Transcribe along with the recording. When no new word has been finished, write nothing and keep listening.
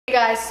Hey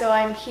guys, so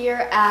I'm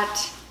here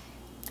at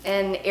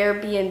an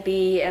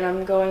Airbnb and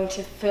I'm going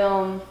to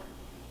film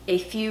a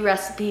few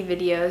recipe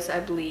videos, I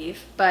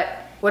believe. But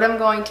what I'm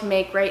going to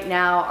make right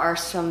now are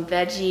some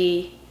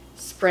veggie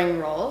spring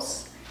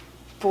rolls.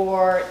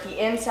 For the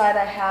inside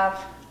I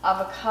have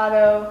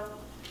avocado,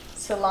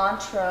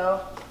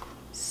 cilantro,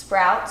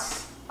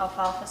 sprouts,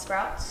 alfalfa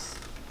sprouts.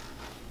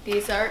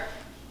 These are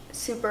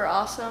super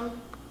awesome,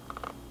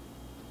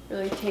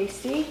 really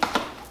tasty.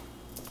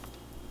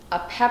 A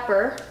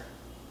pepper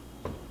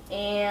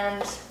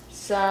and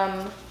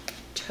some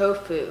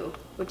tofu,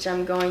 which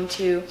I'm going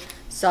to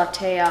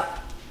saute up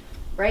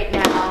right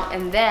now.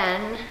 And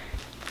then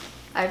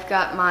I've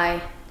got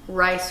my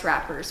rice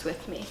wrappers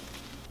with me.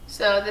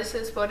 So this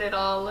is what it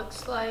all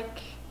looks like.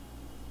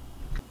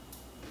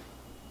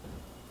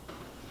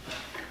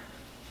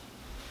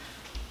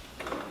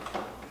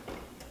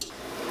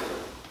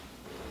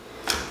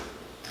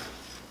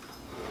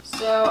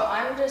 So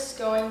I'm just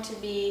going to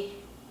be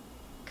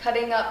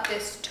cutting up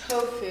this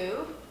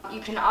tofu. You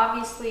can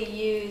obviously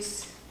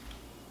use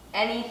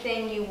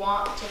anything you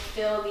want to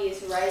fill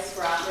these rice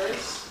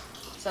wrappers.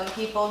 Some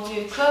people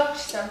do cooked,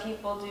 some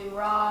people do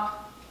raw.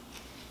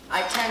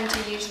 I tend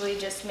to usually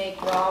just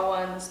make raw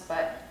ones,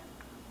 but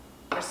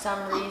for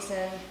some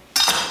reason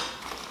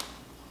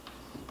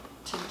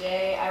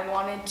today I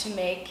wanted to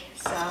make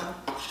some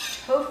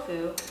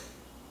tofu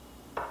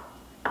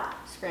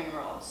spring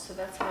rolls. So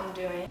that's what I'm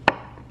doing.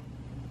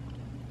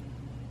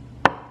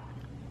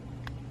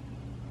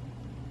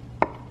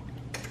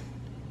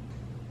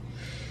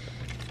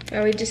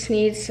 Now we just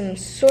need some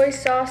soy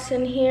sauce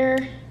in here.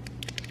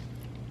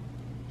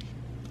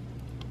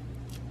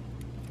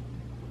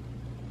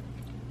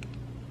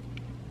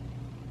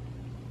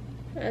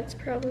 That's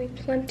probably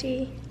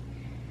plenty.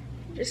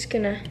 I'm just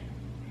gonna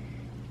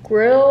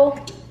grill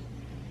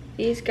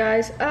these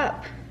guys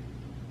up.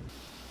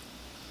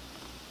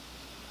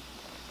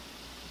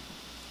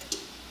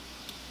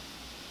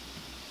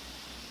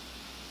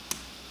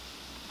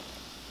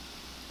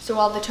 So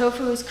while the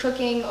tofu is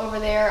cooking over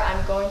there,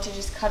 I'm going to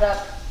just cut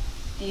up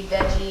the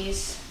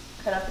veggies,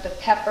 cut up the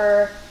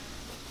pepper,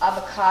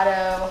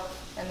 avocado,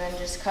 and then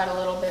just cut a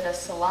little bit of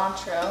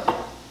cilantro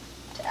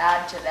to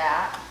add to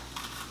that.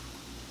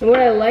 And what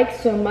I like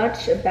so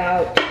much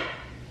about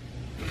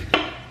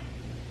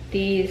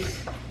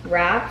these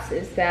wraps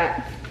is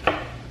that,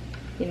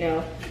 you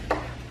know,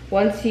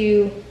 once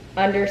you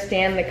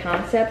understand the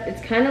concept,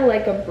 it's kind of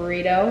like a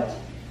burrito,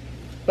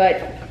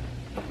 but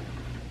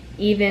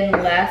even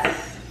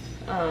less,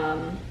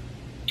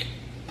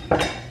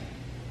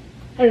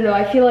 I don't know,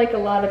 I feel like a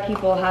lot of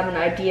people have an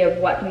idea of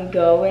what can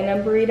go in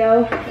a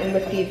burrito, and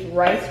with these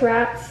rice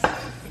wraps,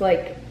 it's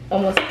like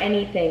almost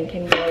anything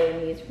can go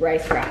in these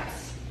rice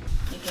wraps.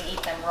 You can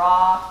eat them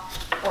raw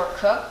or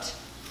cooked,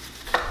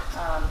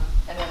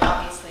 and then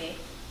obviously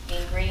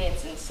the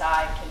ingredients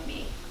inside can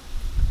be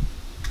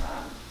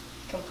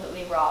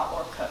completely raw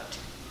or cooked.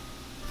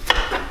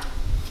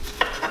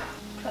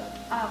 Cut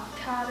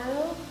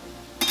avocado.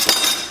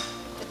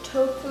 The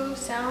tofu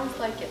sounds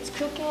like it's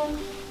cooking.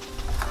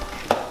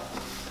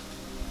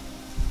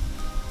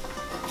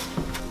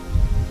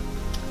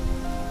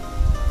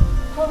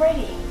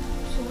 Alrighty,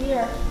 so we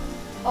are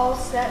all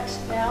set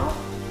now.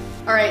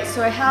 Alright,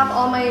 so I have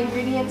all my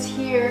ingredients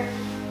here,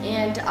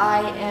 and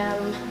I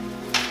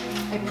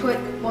put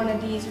one of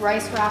these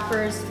rice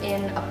wrappers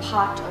in a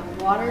pot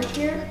of water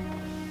here.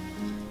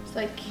 It's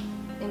like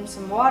in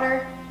some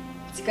water.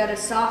 It's got to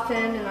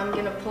soften, and I'm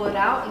gonna pull it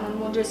out, and then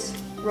we'll just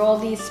roll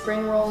these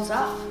spring rolls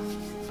up.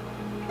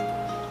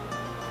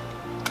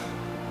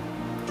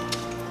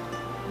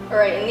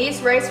 Alright, and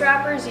these rice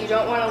wrappers you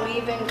don't want to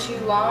leave in too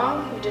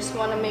long. You just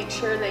want to make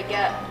sure they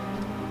get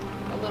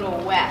a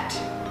little wet.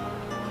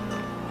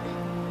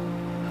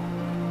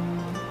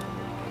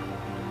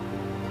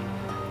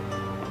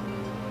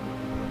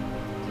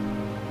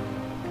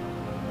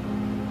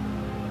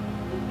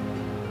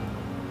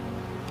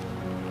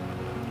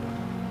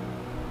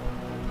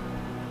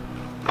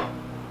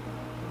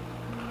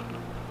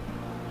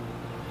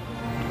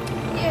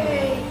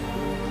 Yay!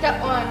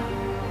 Got one.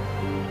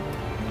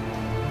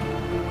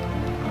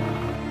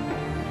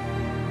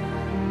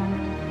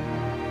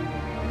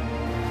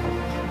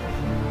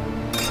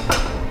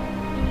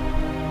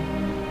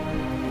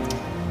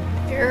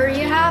 There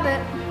you have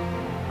it.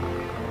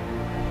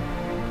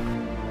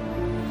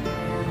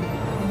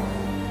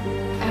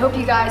 I hope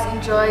you guys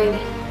enjoyed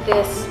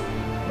this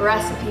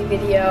recipe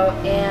video,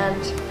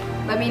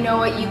 and let me know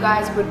what you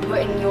guys would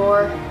put in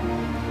your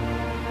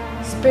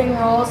spring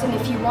rolls, and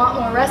if you want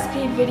more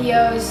recipe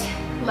videos,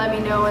 let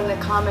me know in the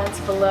comments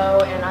below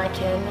and I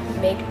can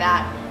make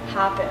that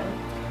happen.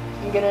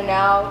 I'm gonna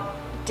now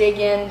dig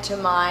into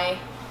my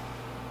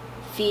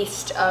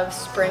feast of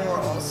spring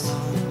rolls.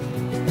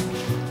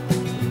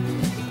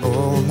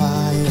 Oh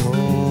my,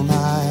 oh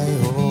my,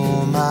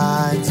 oh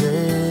my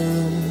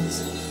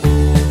days.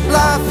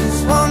 Life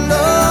is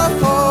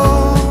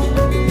wonderful.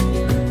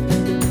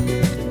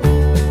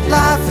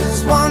 Life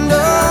is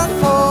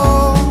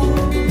wonderful.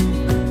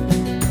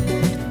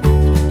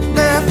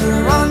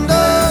 Never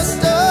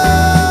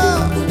understood.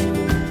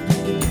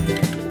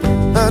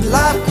 but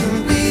life